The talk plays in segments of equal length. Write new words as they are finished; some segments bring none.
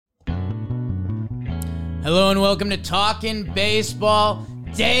Hello and welcome to Talkin' Baseball.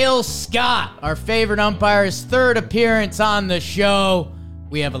 Dale Scott, our favorite umpire's third appearance on the show.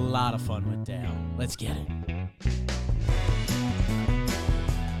 We have a lot of fun with Dale. Let's get it.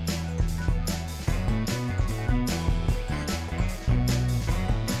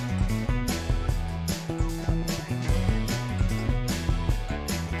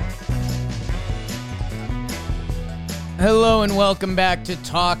 Hello and welcome back to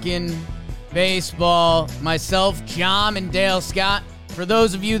Talkin' Baseball. Myself, John, and Dale Scott. For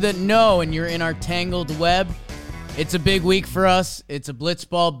those of you that know and you're in our tangled web, it's a big week for us. It's a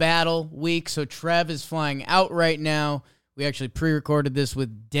blitzball battle week, so Trev is flying out right now. We actually pre-recorded this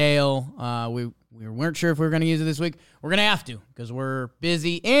with Dale. We weren't sure if we were going to use it this week. We're going to have to because we're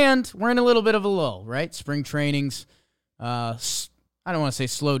busy and we're in a little bit of a lull, right? Spring trainings, I don't want to say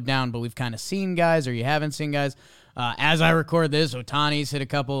slowed down, but we've kind of seen guys or you haven't seen guys. As I record this, Ohtani's hit a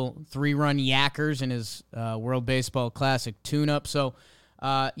couple 3-run yackers in his World Baseball Classic tune-up. So,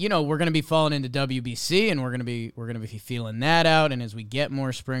 we're going to be falling into WBC, and we're going to be feeling that out. And as we get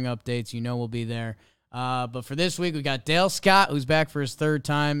more spring updates, we'll be there. But for this week, we got Dale Scott, who's back for his third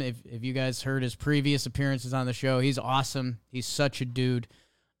time. If you guys heard his previous appearances on the show, he's awesome. He's such a dude.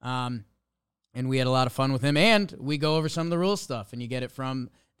 And we had a lot of fun with him. And we go over some of the rule stuff, and you get it from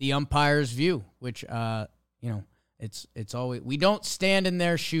the umpire's view, which, It's always, we don't stand in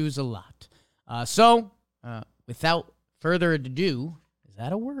their shoes a lot. So, without further ado, is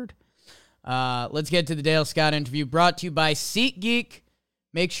that a word? Let's get to the Dale Scott interview brought to you by SeatGeek.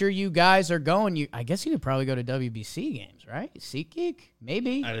 Make sure you guys are going. I guess you could probably go to WBC games, right? SeatGeek?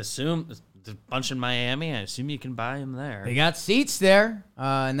 Maybe. I'd assume there's a bunch in Miami. I assume you can buy them there. They got seats there,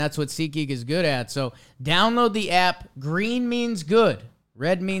 and that's what SeatGeek is good at. So, download the app. Green means good.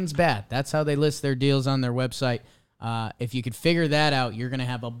 Red means bad. That's how they list their deals on their website. If you could figure that out, you're going to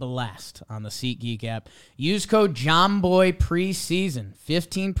have a blast on the SeatGeek app. Use code JOHNBOYPRESEASON,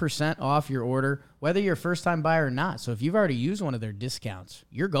 15% off your order, whether you're a first-time buyer or not. So if you've already used one of their discounts,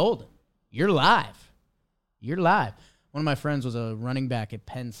 you're golden. You're live. You're live. One of my friends was a running back at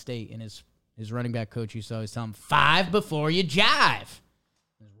Penn State, and his running back coach used to always tell him, 5 before you jive.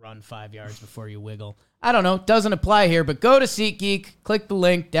 Run 5 yards before you wiggle. I don't know. Doesn't apply here, but go to SeatGeek, click the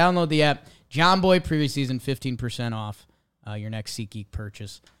link, download the app. John Boy preseason, 15% off your next SeatGeek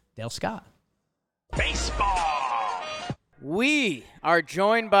purchase. Dale Scott. Baseball. We are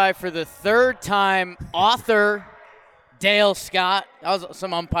joined by, for the third time, author Dale Scott. That was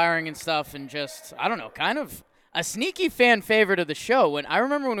some umpiring and stuff and just, I don't know, kind of a sneaky fan favorite of the show. I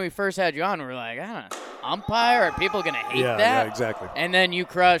remember when we first had you on, we were like, umpire? Are people going to hate that? Yeah, exactly. And then you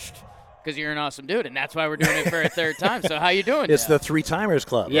crushed because you're an awesome dude, and that's why we're doing it for a third time. So how you doing, It's Dale? The Three-Timers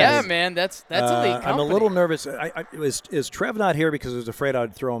Club. Yeah, right? man, that's elite company. I'm a little nervous. Is Trev not here because I was afraid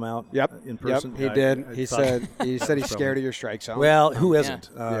I'd throw him out in person? Yep, he did. He said he's scared of your strike zone. Well, who isn't,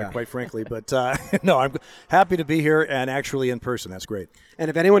 quite frankly. But, no, I'm happy to be here and actually in person. That's great. And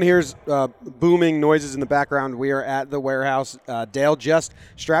if anyone hears booming noises in the background, we are at the warehouse. Dale just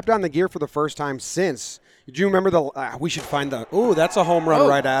strapped on the gear for the first time since. Do you remember we should find that's a home run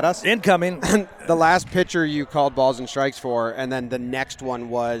right at us. Incoming. The last pitcher you called balls and strikes for, and then the next one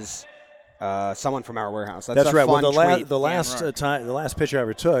was someone from our warehouse. That's right. Fun Well, the last pitch I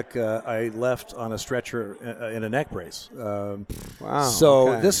ever took, I left on a stretcher in a neck brace. Wow.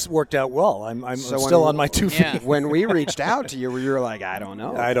 So this worked out well. I'm still on my 2 feet. Yeah. When we reached out to you, you were like, I don't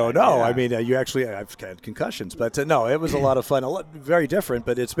know. I don't know. Yeah. I mean, I've had concussions, but no, it was a lot of fun. Very different,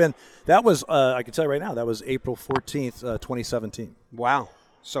 but that was, I can tell you right now, that was April 14th, 2017. Wow.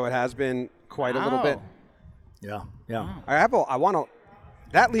 So it has been quite a little bit. Yeah. Wow.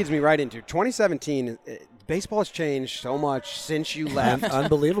 That leads me right into 2017. Baseball has changed so much since you left.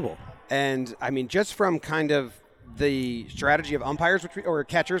 Unbelievable. And, I mean, just from kind of the strategy of umpires or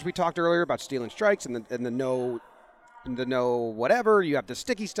catchers we talked earlier about stealing strikes and the no whatever. You have the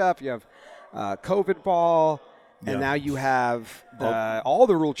sticky stuff. You have COVID ball. And now you have all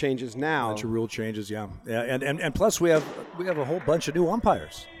the rule changes now. A bunch of rule changes, yeah. And plus we have a whole bunch of new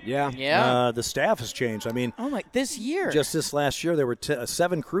umpires. Yeah. The staff has changed. I mean, this year. Just this last year, there were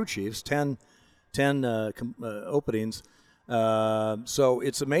 7 crew chiefs, 10 openings. So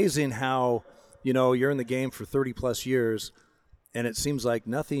it's amazing how, you're in the game for 30-plus years, and it seems like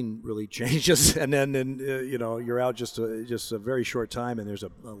nothing really changes. And then you're out just a very short time, and there's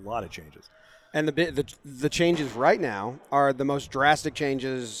a lot of changes. And the changes right now are the most drastic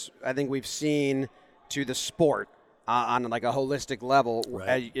changes I think we've seen to the sport on like a holistic level.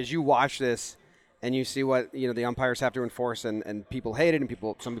 Right. As you watch this and you see what the umpires have to enforce, and people hate it,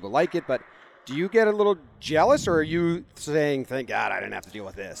 and some people like it, but Do you get a little jealous, or are you saying, thank God I didn't have to deal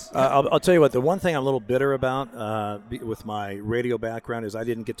with this? I'll tell you what, the one thing I'm a little bitter about with my radio background is I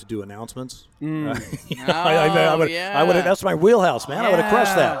didn't get to do announcements. I would have. That's my wheelhouse, man. I would have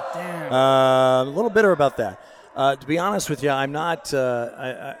crushed that. A little bitter about that. To be honest with you, I'm not.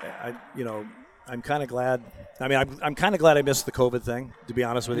 I'm kind of glad. I mean, I'm kind of glad I missed the COVID thing. To be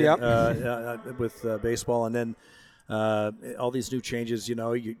honest with you, with baseball, and then. All these new changes, you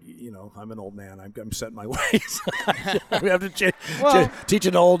know, I'm an old man. I'm set in my ways. We have to teach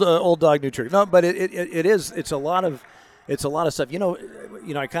an old dog new tricks. No, but it's a lot of stuff. You know,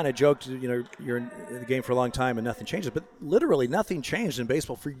 I kind of joked. You know, you're in the game for a long time and nothing changes, but literally nothing changed in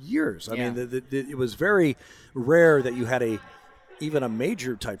baseball for years. I mean, it was very rare that you had even a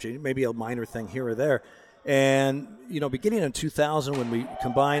major type change, maybe a minor thing here or there. And, you know, beginning in 2000 when we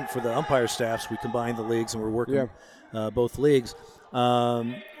combined for the umpire staffs, we combined the leagues and we're working both leagues.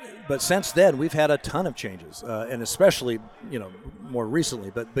 But since then, we've had a ton of changes, and especially, you know, more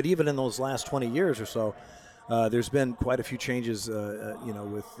recently. But even in those last 20 years or so, there's been quite a few changes, you know,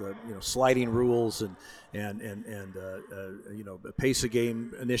 with sliding rules and pace of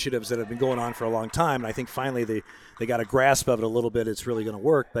game initiatives that have been going on for a long time. And I think finally they got a grasp of it a little bit. It's really going to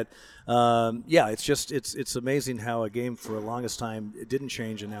work. But it's amazing how a game for the longest time it didn't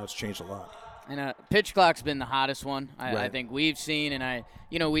change, and now it's changed a lot. And pitch clock's been the hottest one I think we've seen. And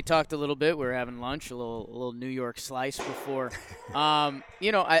we talked a little bit. We were having lunch, a little New York slice before.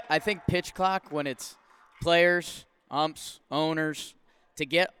 I think pitch clock, when it's players, umps, owners, to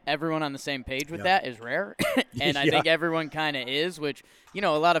get everyone on the same page with that is rare. And I think everyone kind of is, which, you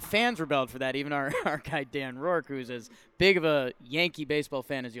know, a lot of fans rebelled for that. Even our guy Dan Rourke, who's as big of a Yankee baseball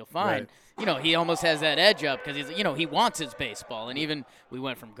fan as you'll find, you know, he almost has that edge up because he wants his baseball. And even we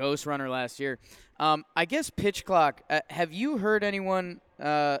went from Ghost Runner last year. I guess pitch clock, have you heard anyone,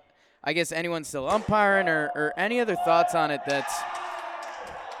 anyone still umpiring or any other thoughts on it that's,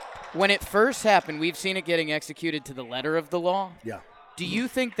 when it first happened, we've seen it getting executed to the letter of the law. Yeah. Do you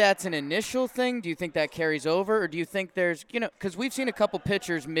think that's an initial thing? Do you think that carries over? Or do you think there's, because we've seen a couple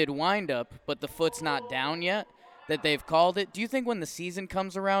pitchers mid-windup, but the foot's not down yet, that they've called it. Do you think when the season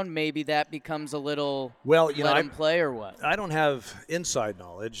comes around, maybe that becomes a little let him play or what? I don't have inside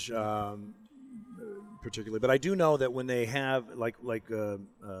knowledge particularly, but I do know that when they have,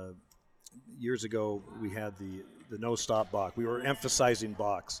 years ago, we had the no-stop balk. We were emphasizing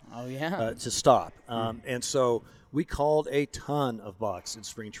balks to stop. And so we called a ton of balks in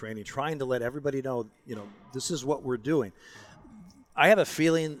spring training, trying to let everybody know, this is what we're doing. I have a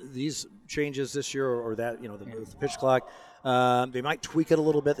feeling these changes this year or that, the pitch clock, they might tweak it a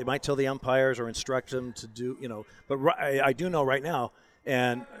little bit. They might tell the umpires or instruct them to do, but I do know right now,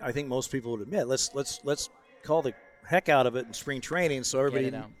 and I think most people would admit, let's call the heck out of it in spring training so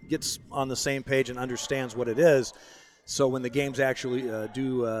everybody gets on the same page and understands what it is. So when the games actually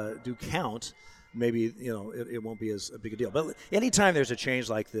do count, maybe it won't be as a big a deal. But anytime there's a change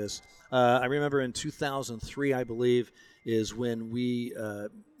like this, I remember in 2003, I believe, is when we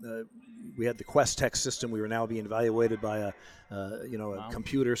had the Quest Tech system. We were now being evaluated by a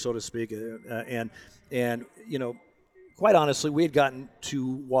computer, so to speak, and quite honestly, we had gotten too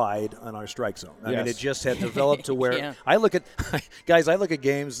wide on our strike zone. I mean, it just had developed to where I look at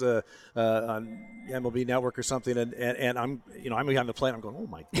games on MLB Network or something, and I'm behind the plate. And I'm going, oh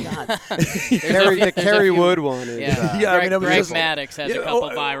my God! The Kerry Wood one. Greg Maddox has a couple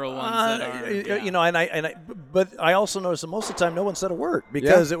viral ones. But I also noticed that most of the time, no one said a word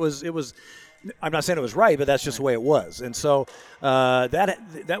because it was. I'm not saying it was right, but that's just the way it was, and so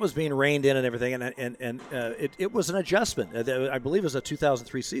that was being reined in and everything, and it was an adjustment. I believe it was a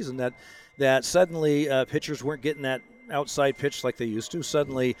 2003 season that suddenly pitchers weren't getting that outside pitch like they used to.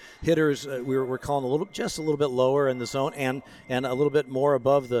 Suddenly hitters we're calling just a little bit lower in the zone and a little bit more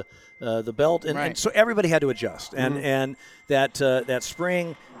above the belt, and so everybody had to adjust. And that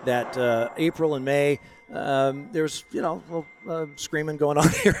spring, that April and May. There's screaming going on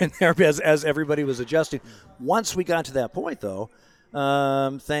here and there as everybody was adjusting. Once we got to that point, though,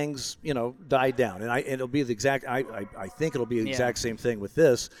 things died down, and it'll be the exact. I think it'll be the exact same thing with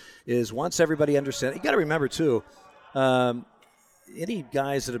this. Is once everybody understands, you got to remember too. Any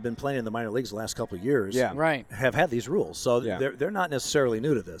guys that have been playing in the minor leagues the last couple of years have had these rules. So they're not necessarily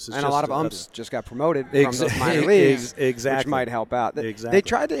new to this. It's and a lot of umps just got promoted from those minor leagues, which might help out. Exactly. They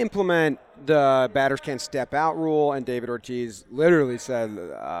tried to implement the batters can't step out rule, and David Ortiz literally said,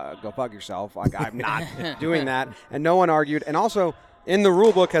 go fuck yourself. Like, I'm not doing that. And no one argued. And also, in the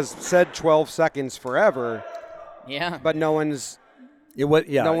rule book has said 12 seconds forever. Yeah. But no one's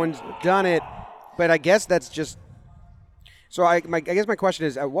done it. But I guess that's just So I guess my question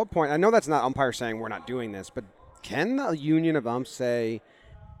is, at what point? I know that's not umpire saying we're not doing this, but can the union of umps say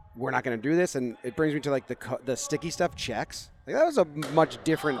we're not going to do this? And it brings me to like the sticky stuff checks. Like, that was a much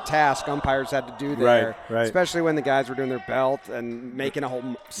different task umpires had to do there, right. Especially when the guys were doing their belt and making a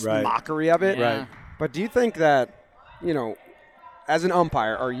whole mockery of it. Yeah. Right. But do you think that, as an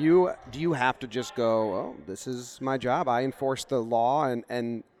umpire, do you have to just go, oh, this is my job, I enforce the law,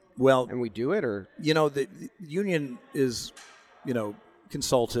 and we do it, or the union is,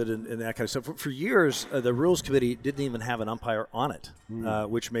 consulted and that kind of stuff. For years, the rules committee didn't even have an umpire on it,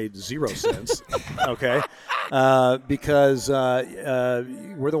 which made zero sense. Okay, because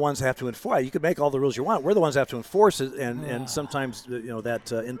we're the ones that have to enforce. You could make all the rules you want. We're the ones that have to enforce it, and sometimes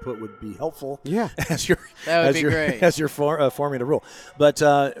that input would be helpful. Yeah, as you're great. as you're forming a rule. But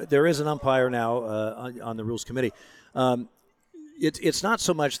there is an umpire now on the rules committee. It's not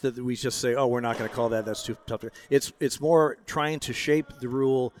so much that we just say, oh, we're not going to call that. That's too tough. It's more trying to shape the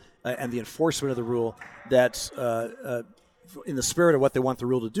rule and the enforcement of the rule that's in the spirit of what they want the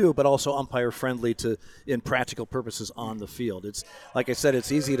rule to do, but also umpire friendly in practical purposes on the field. It's like I said,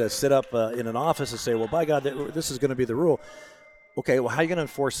 it's easy to sit up in an office and say, well, by God, this is going to be the rule. Okay, well, how are you going to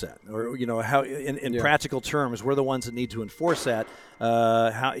enforce that? Or how in practical terms, we're the ones that need to enforce that.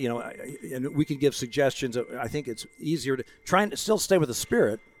 And we can give suggestions. I think it's easier to try and still stay with the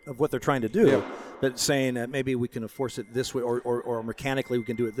spirit of what they're trying to do, but saying that maybe we can enforce it this way, or mechanically we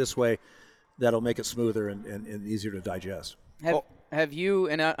can do it this way. That'll make it smoother and easier to digest. Have you,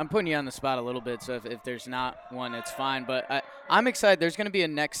 and I'm putting you on the spot a little bit, so if there's not one, it's fine. But I'm excited. There's going to be a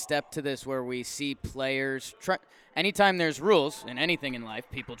next step to this where we see players try. Anytime there's rules in anything in life,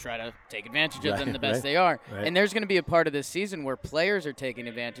 people try to take advantage of them the best they are. Right. And there's going to be a part of this season where players are taking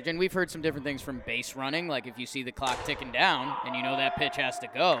advantage. And we've heard some different things from base running, like if you see the clock ticking down and you know that pitch has to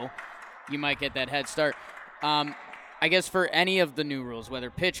go, you might get that head start. I guess for any of the new rules, whether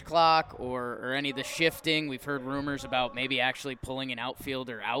pitch clock or any of the shifting, we've heard rumors about maybe actually pulling an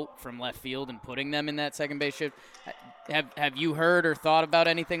outfielder out from left field and putting them in that second base shift. Have you heard or thought about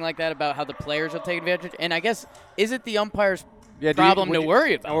anything like that, about how the players will take advantage? And I guess, is it the umpire's problem to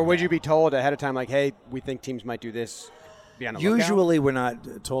worry about? Or would you be told ahead of time, like, hey, we think teams might do this? Be on the lookout? Usually we're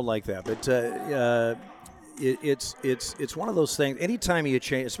not told like that, but it's one of those things. Anytime you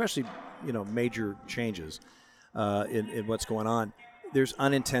change, especially major changes in what's going on, there's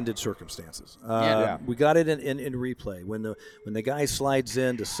unintended circumstances. We got it in replay when the guy slides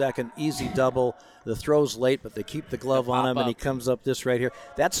in to second, easy double. The throw's late, but they keep the glove on him, and he comes up this right here.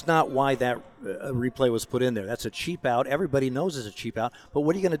 That's not why that replay was put in there. That's a cheap out. Everybody knows it's a cheap out. But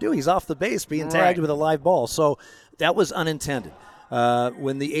what are you going to do? He's off the base being tagged with a live ball. So that was unintended.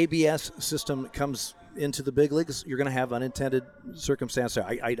 When the ABS system comes into the big leagues, you're going to have unintended circumstances.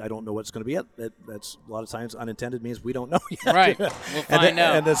 I don't know what's going to be it. That's a lot of times unintended means we don't know yet. Right. We'll find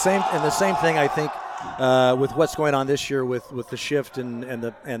out. And the same thing, I think, with what's going on this year with the shift and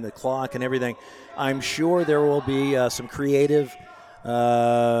the clock and everything. I'm sure there will be some creative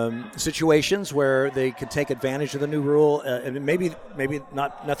situations where they can take advantage of the new rule, and maybe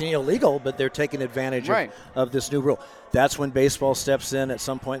nothing illegal, but they're taking advantage of this new rule. That's when baseball steps in. At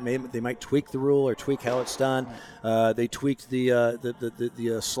some point, maybe they might tweak the rule or tweak how it's done. They tweaked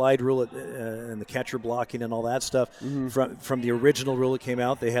the slide rule and the catcher blocking and all that stuff from the original rule that came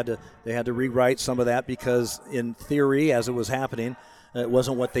out. They had to rewrite some of that because, in theory, as it was happening, it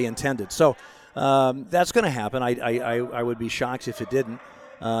wasn't what they intended. So. That's going to happen. I would be shocked if it didn't.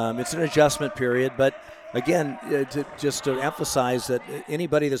 It's an adjustment period, but again, to emphasize that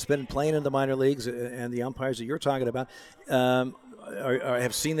anybody that's been playing in the minor leagues and the umpires that you're talking about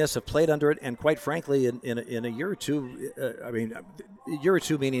have seen this, have played under it, and quite frankly, in a year or two, a year or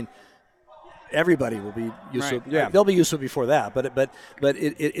two meaning everybody will be used to. Yeah, they'll be used to it before that, but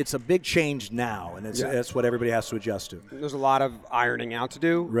it's a big change now, and that's what everybody has to adjust to. There's a lot of ironing out to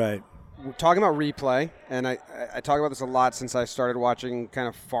do. Right. We're talking about replay, and I talk about this a lot since I started watching kind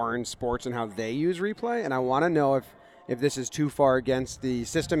of foreign sports and how they use replay, and I want to know if this is too far against the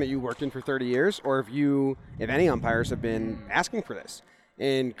system that you worked in for 30 years, or if any umpires have been asking for this.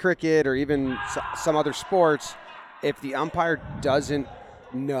 In cricket or even some other sports, if the umpire doesn't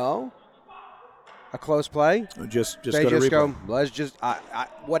know a close play, they go to replay.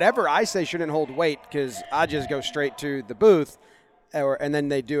 Whatever I say shouldn't hold weight because I just go straight to the booth. And then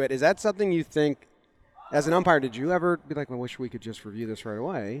they do it. Is that something you think, as an umpire, did you ever be like, "I wish we could just review this right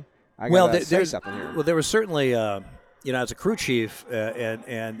away"? Say something here. Well, there was certainly, as a crew chief,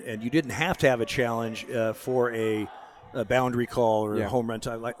 and you didn't have to have a challenge for a a boundary call or Yeah. a home run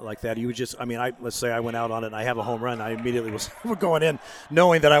like that. You would just, let's say I went out on it and I have a home run. I immediately was going in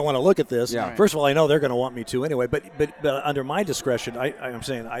knowing that I want to look at this. Yeah. Right. First of all, I know they're going to want me to anyway, but under my discretion, I'm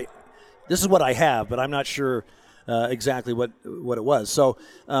saying this is what I have, but I'm not sure exactly what it was. So,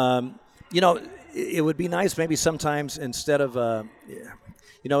 it would be nice maybe sometimes instead of,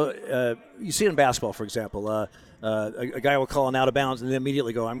 you see it in basketball, for example, a guy will call an out of bounds and then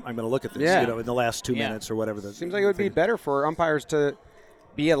immediately go, I'm going to look at this, in the last 2 minutes or whatever. Seems like it would be better for umpires to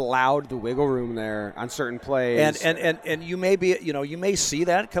be allowed the wiggle room there on certain plays. And you may be, you may see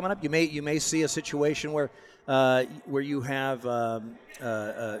that coming up. You may see a situation where you have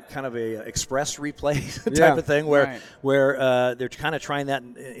kind of a express replay type of thing where they're kind of trying that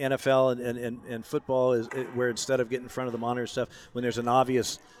in NFL and football is where instead of getting in front of the monitor stuff, when there's an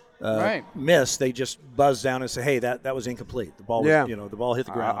obvious miss, they just buzz down and say, hey, that was incomplete. The ball was, the ball hit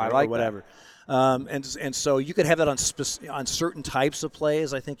the ground or whatever. And so you could have that on certain types of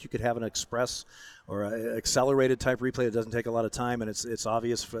plays. I think you could have an express or an accelerated type replay that doesn't take a lot of time, and it's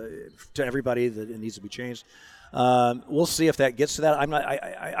obvious to everybody that it needs to be changed. We'll see if that gets to that.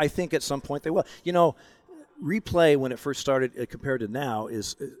 I think at some point they will. Replay when it first started compared to now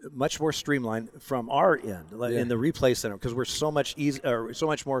is much more streamlined from our end in the replay center because we're so much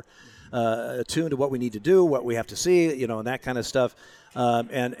more attuned to what we need to do, what we have to see, and that kind of stuff.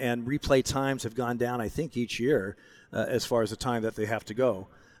 And replay times have gone down, I think, each year as far as the time that they have to go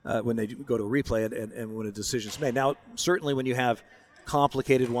when they go to a replay and when a decision's made. Now, certainly when you have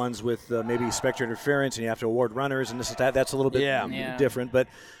complicated ones with maybe specter interference and you have to award runners and this and that, that's a little bit different. But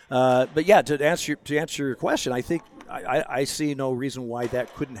to answer your question, I think I see no reason why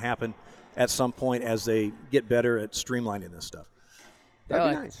that couldn't happen at some point as they get better at streamlining this stuff.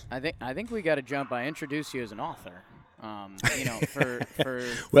 That'd be nice. I think we got to jump. I introduced you as an author. For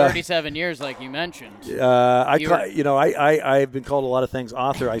 37 years, like you mentioned. I've been called a lot of things.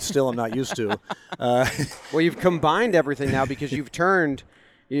 Author, I still am not used to. Well, you've combined everything now because you've turned,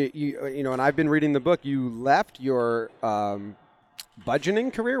 and I've been reading the book. You left your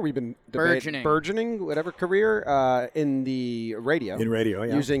budgeting career. We've been burgeoning, whatever career, in the radio. In radio,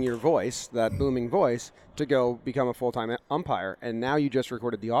 yeah. Using your voice, that booming voice, to go become a full-time umpire. And now you just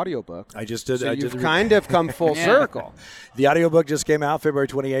recorded the audiobook. I just did. So you've kind of come full circle. The audiobook just came out February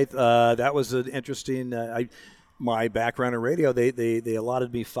 28th. That was an interesting. My background in radio, they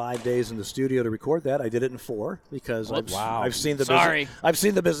allotted me 5 days in the studio to record that. I did it in 4 because I've seen the business. I've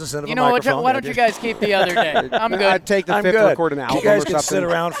seen the business end of a microphone. Why don't you guys keep the other day? I'm good. I'd take the fifth to record an album. You guys or can something. sit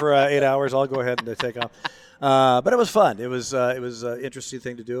around for 8 hours. I'll go ahead and take off. But it was fun. It was an interesting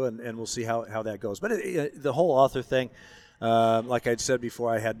thing to do, and we'll see how that goes. But the whole author thing, like I'd said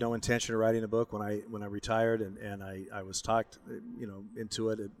before, I had no intention of writing a book when I retired, and I was talked into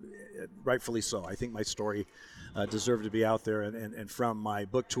it, rightfully so. I think my story deserved to be out there, and from my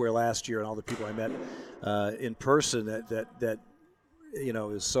book tour last year and all the people I met in person that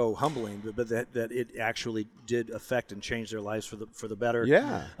is so humbling, but that it actually did affect and change their lives for the better.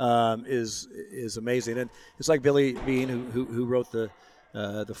 Is amazing. And it's like Billy Bean who wrote the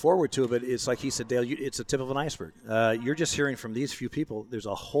foreword to it, but it's like he said, Dale, it's a tip of an iceberg. You're just hearing from these few people. There's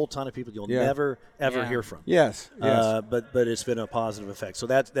a whole ton of people you'll never ever hear from. Yes. But it's been a positive effect. So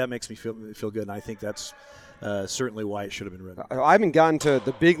that makes me feel good, and I think that's certainly why it should have been written. I haven't gotten to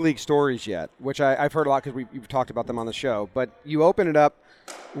the big league stories yet, which I've heard a lot because you've talked about them on the show. But you open it up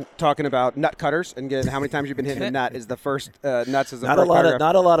talking about nut cutters and how many times you've been hitting a nut is the first nuts is the first paragraph.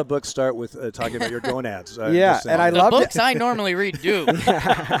 Not a lot of books start with talking about your gonads. And I love books I normally read do,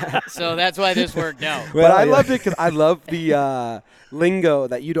 so that's why this worked out. But I loved it because I love the lingo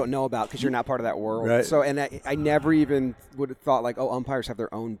that you don't know about because you're not part of that world. Right. So, and I never even would have thought like, oh, umpires have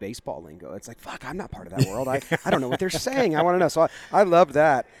their own baseball lingo. It's like, fuck, I'm not part of that world. I don't know what they're saying. I want to know. So I love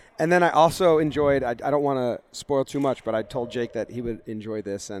that. And then I also enjoyed, I don't want to spoil too much, but I told Jake that he would enjoy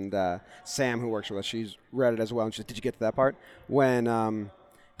this. And Sam, who works with us, she's read it as well. And she said, did you get to that part? When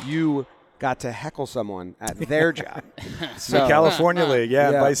you got to heckle someone at their job. So, the California League,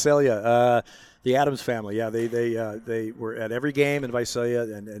 in Visalia. The Adams family, they were at every game in Visalia,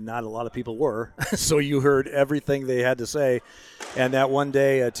 and not a lot of people were. So you heard everything they had to say. And that one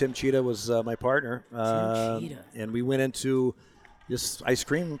day, Tim Cheetah was my partner. And we went into this ice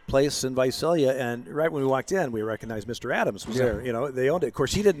cream place in Visalia, and right when we walked in, we recognized Mr. Adams was there. They owned it. Of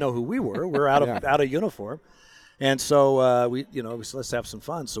course, he didn't know who we were. We're out of uniform. And so we said, let's have some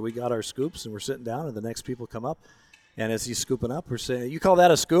fun. So we got our scoops, and we're sitting down, and the next people come up. And as he's scooping up, we're saying, "You call that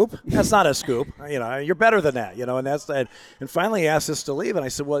a scoop? That's not a scoop. You're better than that." And that's that. And finally, he asked us to leave, and I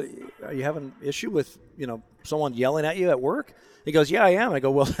said, "Well, are you having issue with someone yelling at you at work? He goes, yeah, I am. I go,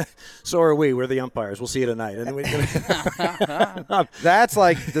 well, so are we. We're the umpires. We'll see you tonight. And That's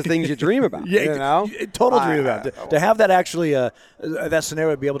like the things you dream about. Yeah, total dream about it. To have that actually, that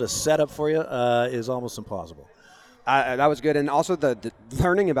scenario be able to set up for you is almost impossible. That was good. And also the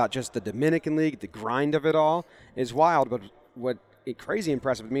learning about just the Dominican League, the grind of it all is wild. But what crazy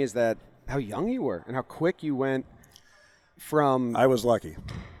impressive to me is that how young you were and how quick you went from. I was lucky.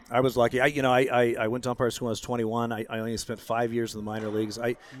 I went to umpire school when I was 21. I only spent 5 years in the minor leagues.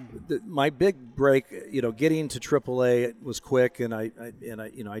 My big break, getting to AAA was quick, and I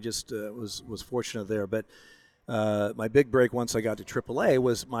just was fortunate there. But my big break once I got to AAA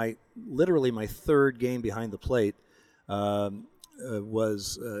was literally my third game behind the plate.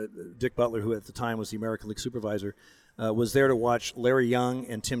 Was Dick Butler, who at the time was the American League supervisor, was there to watch Larry Young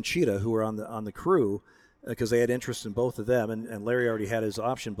and Tim Cheetah, who were on the crew. Because they had interest in both of them, and Larry already had his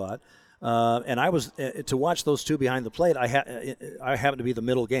option bought. And I was to watch those two behind the plate. I happened to be the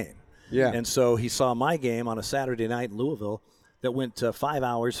middle game, and so he saw my game on a Saturday night in Louisville that went 5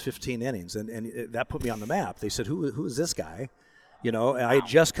 hours, 15 innings, and that put me on the map. They said, "Who is this guy?" I had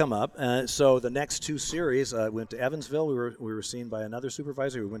just come up. So the next two series, went to Evansville. We were seen by another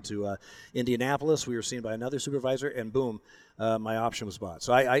supervisor. We went to Indianapolis. We were seen by another supervisor, and boom, my option was bought.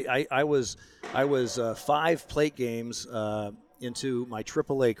 So I was 5 plate games into my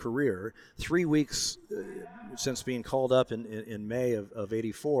AAA career, 3 weeks since being called up in May of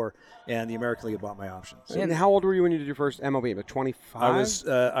 '84, and the American League had bought my options. And how old were you when you did your first MLB? About 25?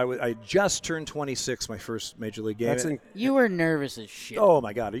 I just turned 26 my first major league game. You were nervous as shit. Oh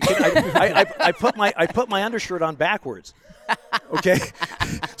my God! Are you kidding? I put my undershirt on backwards. Okay,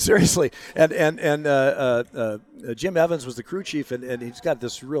 seriously. And Jim Evans was the crew chief, and he's got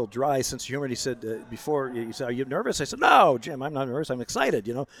this real dry sense of humor. And he said he said, "Are you nervous?" I said, "No, Jim, I'm not nervous. I'm excited."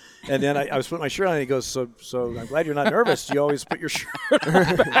 And then I was putting my shirt on, and he goes, "So I'm glad you're not nervous. You always put your shirt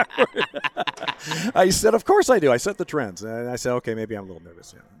on backwards." I said, "Of course I do. I set the trends." And I said, "Okay, maybe I'm a little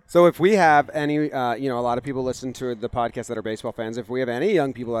nervous." So if we have any, a lot of people listen to the podcast that are baseball fans. If we have any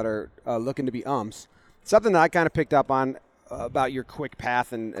young people that are looking to be umps, something that I kind of picked up on about your quick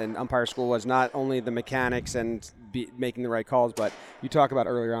path and umpire school was not only the mechanics and making the right calls, but you talk about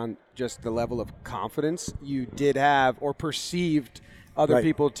earlier on just the level of confidence you did have or perceived other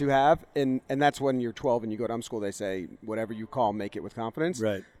people to have. And that's when you're 12 and you go to ump school, they say, whatever you call, make it with confidence.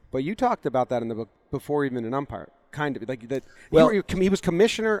 Right. But you talked about that in the book before even an umpire. Kind of like that. Well, he was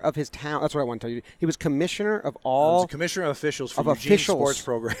commissioner of his town. That's what I want to tell you. He was commissioner of all. He was commissioner of officials for Eugene sports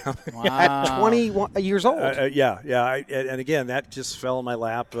program. Wow. At 21 years old. Yeah. And again, that just fell in my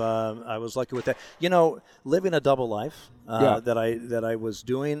lap. I was lucky with that. Living a double life that I was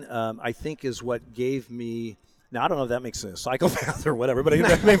doing, I think is what gave me. Now I don't know if that makes a psychopath or whatever, but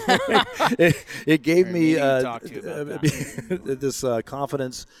it gave me this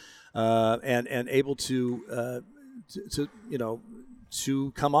confidence and able to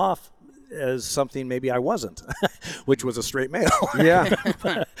come off as something maybe I wasn't, which was a straight male. Yeah.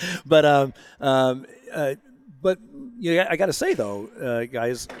 But I got to say though,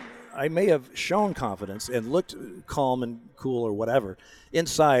 guys, I may have shown confidence and looked calm and cool or whatever.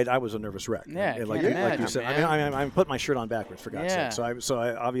 Inside, I was a nervous wreck. Yeah, like you said. Man. I'm putting my shirt on backwards for God's sake. So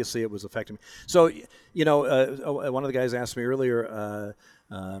I obviously it was affecting me. So one of the guys asked me earlier.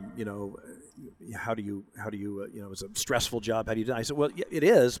 How do you it's a stressful job. How do you do it? I said, well, it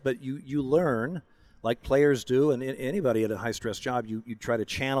is, but you learn like players do, and anybody at a high stress job, you try to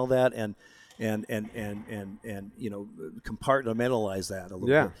channel that and compartmentalize that a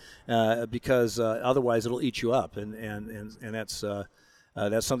little bit, because otherwise it'll eat you up, and that's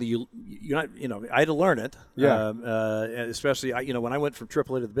something you're not. I had to learn it. Especially when I went from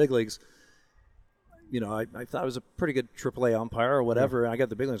AAA to the big leagues. I thought I was a pretty good AAA umpire or whatever, and I got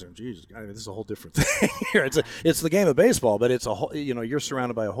the big leagues. Jesus, this is a whole different thing here. It's the game of baseball, but it's a whole. You're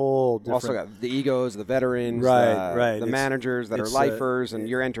surrounded by a whole different. Also got the egos, the veterans, the managers that are lifers, and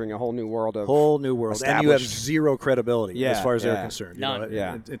you're entering a whole new world of and you have zero credibility as far as they're concerned. None.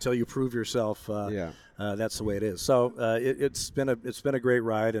 Until you prove yourself. That's the way it is. So it's been a great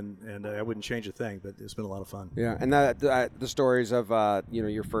ride, and I wouldn't change a thing. But it's been a lot of fun. Yeah, and the stories of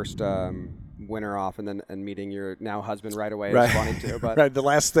your first winter off and meeting your now husband right away is funny too. But the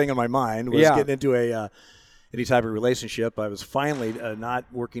last thing on my mind was getting into any type of relationship. I was finally not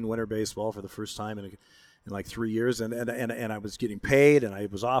working winter baseball for the first time in like 3 years, and I was getting paid, and I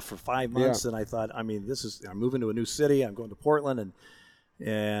was off for 5 months, and I thought, I'm moving to a new city. I'm going to Portland, and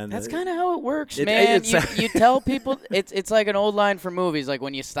And That's kind of how it works, it- man. it's- You tell people it's like an old line for movies, like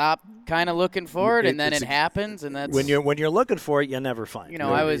when you stop kind of looking for it, and then it happens, and that's when you're looking for it, you never find. You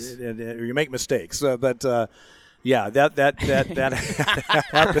know, I was- you make mistakes, but yeah, that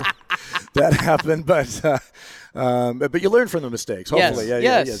happened. That happened, but you learn from the mistakes. Hopefully,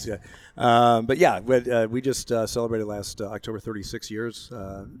 Yes. But yeah, we just celebrated last October 36 years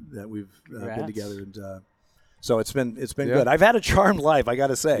that we've been Congrats. together, and so it's been good. I've had a charmed life, I got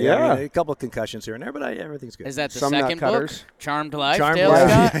to say. Yeah. I mean, a couple of concussions here and there, but everything's good. Is that the Some second book? nutcutters. Charmed Life, Charmed Dale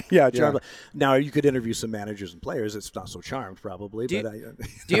life. Scott? Yeah, charmed life. Now you could interview some managers and players. It's not so charmed, probably. Do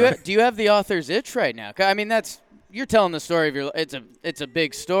but you have the author's itch right now? 'Cause, I mean, you're telling the story of your. It's a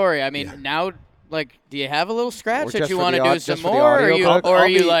big story. I mean, now. Like, do you have a little scratch Or that just you for want to the do au- some just for the more, or audiobook? are I'll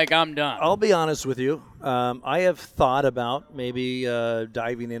you be- like, I'm done? I'll be honest with you. I have thought about maybe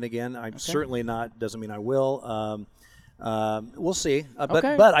diving in again. I'm certainly not. Doesn't mean I will. We'll see.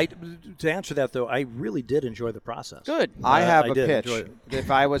 Okay. But to answer that though, I really did enjoy the process. Good. I have a did pitch. enjoy it.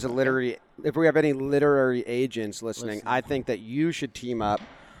 If I was if we have any literary agents listening, I think that you should team up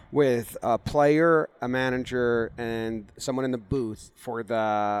with a player, a manager, and someone in the booth for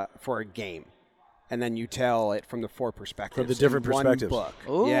a game, and then you tell it from the four perspectives. From the different in one perspectives. book.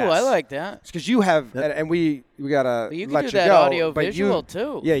 Ooh, Yes. I like that. Because you have, and we gotta But you can let do you that go. audio but visual, you,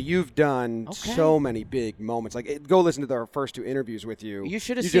 too. Yeah, you've done Okay. so many big moments. Like, go listen to our first two interviews with you. You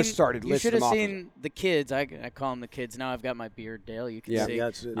should have You seen. just started You listing should have them off of seen the kids. I call them the kids. Now I've got my beard, Dale. You can Yeah. see. Yeah,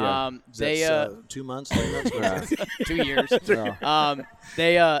 it's, They that's, 2 months, 3 months. Yeah. 2 years.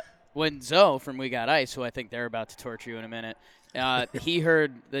 They when Zoe from We Got Ice, who I think they're about to torture you in a minute, he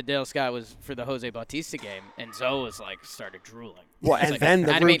heard that Dale Scott was for the Jose Bautista game, and Zoe was like started drooling. Well, It's and like, then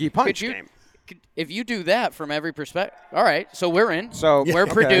the I mean, Rugi Punch could you- game. If you do that from every perspective, all right. So we're in. So we're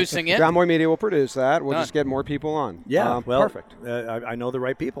okay. producing it. John Boy Media will produce that. We'll Done. just get more people on. Yeah, well, perfect. I know the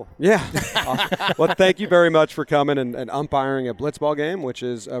right people. Yeah. Awesome. Well, thank you very much for coming and umpiring a blitzball game, which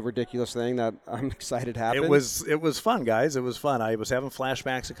is a ridiculous thing that I'm excited happened. It was fun, guys. It was fun. I was having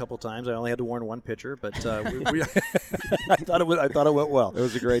flashbacks a couple times. I only had to warn one pitcher, but I thought it went well. It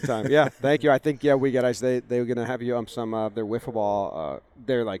was a great time. Yeah, thank you. I think We Got Ice. They were gonna have you on some of their wiffle ball.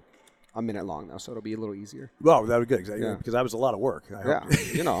 They're like a minute long now, so it'll be a little easier. Well, that was good because Yeah. that was a lot of work. I Yeah,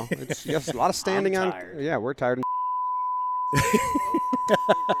 hope. it's just a lot of standing I'm on. tired. Yeah, we're tired.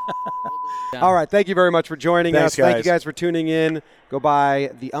 All right, thank you very much for joining Thanks, us. Thank you guys. guys for tuning in. Go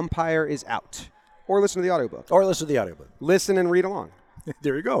by The Umpire is Out, or listen to the audiobook. Or listen to the audiobook. Listen and read along.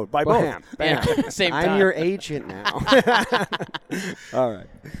 There you go. Buy both. Bam, bam. Yeah, same I'm time. your agent now. All right.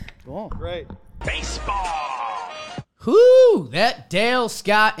 Cool. Great. Whoo! That Dale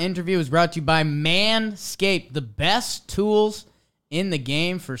Scott interview was brought to you by Manscaped, the best tools in the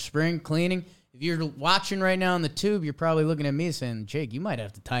game for spring cleaning. If you're watching right now on the tube, you're probably looking at me saying, Jake, you might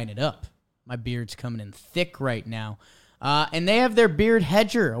have to tighten it up. My beard's coming in thick right now. And they have their Beard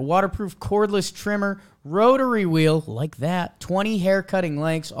Hedger, a waterproof cordless trimmer, rotary wheel, like that, 20 hair cutting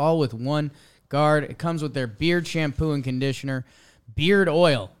lengths, all with one guard. It comes with their beard shampoo and conditioner, beard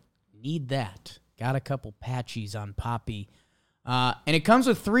oil. Need that. Got a couple patchies on Poppy. And it comes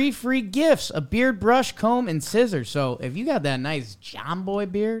with 3 free gifts, a beard brush, comb, and scissors. So if you got that nice John Boy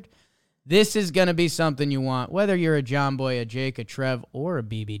beard, this is going to be something you want. Whether you're a John Boy, a Jake, a Trev, or a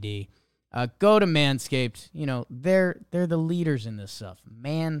BBD, go to Manscaped. You know, they're the leaders in this stuff.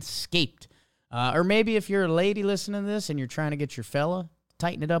 Manscaped. Or maybe if you're a lady listening to this and you're trying to get your fella,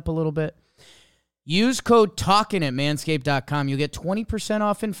 tighten it up a little bit. Use code TALKIN at manscaped.com. You'll get 20%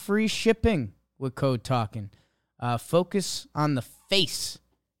 off and free shipping with code TALKIN. Focus on the face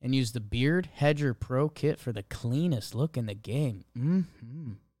and use the Beard Hedger Pro Kit for the cleanest look in the game.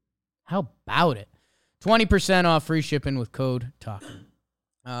 Mm-hmm. How about it? 20% off, free shipping with code TALKIN.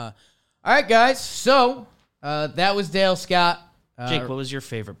 All right, guys. So that was Dale Scott. Jake, what was your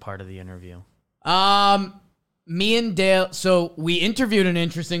favorite part of the interview? Me and Dale, so we interviewed an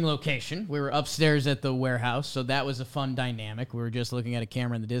interesting location. We were upstairs at the warehouse, so that was a fun dynamic. We were just looking at a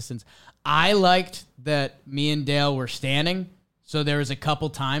camera in the distance. I liked that me and Dale were standing, so there was a couple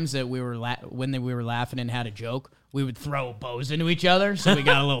times that we were when we were laughing and had a joke, we would throw bows into each other, so we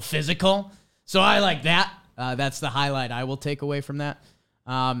got a little physical. So I like that. That's the highlight I will take away from that.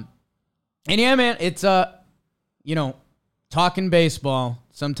 And yeah, man, it's talking baseball.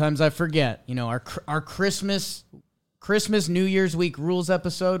 Sometimes I forget. You know, our Christmas New Year's week rules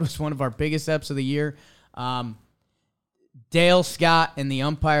episode was one of our biggest eps of the year. Dale Scott and the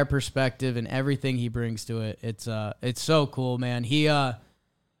umpire perspective and everything he brings to it. It's so cool, man. He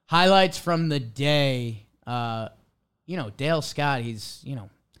highlights from the day. Dale Scott. He's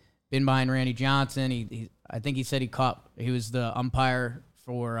been behind Randy Johnson. I think he said he was the umpire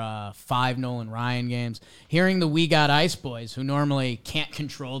for 5 Nolan Ryan games. Hearing the We Got Ice boys, who normally can't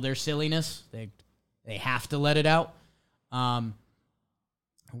control their silliness, they have to let it out.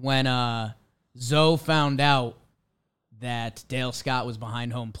 When Zoe found out that Dale Scott was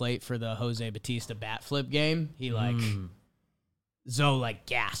behind home plate for the Jose Bautista bat flip game, Zoe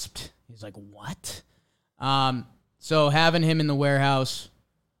gasped. He's like, what? So having him in the warehouse,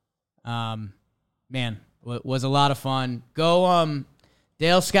 man, was a lot of fun. Go,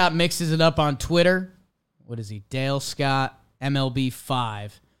 Dale Scott mixes it up on Twitter. What is he? Dale Scott MLB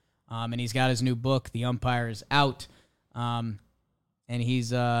 5. And he's got his new book, The Umpire is Out. And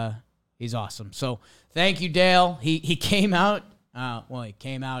he's awesome. So thank you, Dale. He came out. He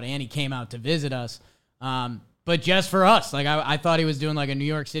came out and he came out to visit us. But just for us. I thought he was doing a New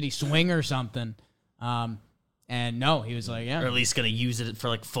York City swing or something. And no, he was like, yeah. Or at least going to use it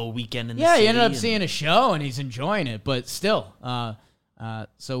for full weekend in the Yeah, city. he ended up seeing a show and he's enjoying it. But still,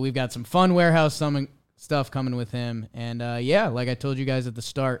 so we've got some fun warehouse stuff coming with him. And like I told you guys at the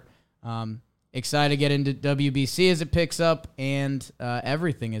start, excited to get into WBC as it picks up and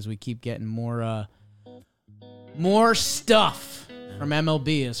everything as we keep getting more stuff from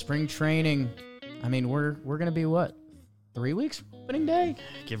MLB. As spring training, I mean, we're going to be what? 3 weeks from opening day?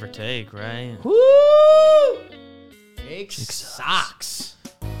 Give or take, right? Woo! Jake socks.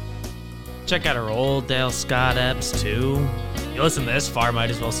 Check out our old Dale Scott eps, too. You listen this far, might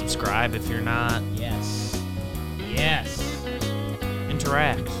as well subscribe if you're not. Yes.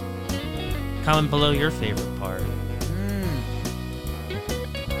 Interact. Comment below your favorite part.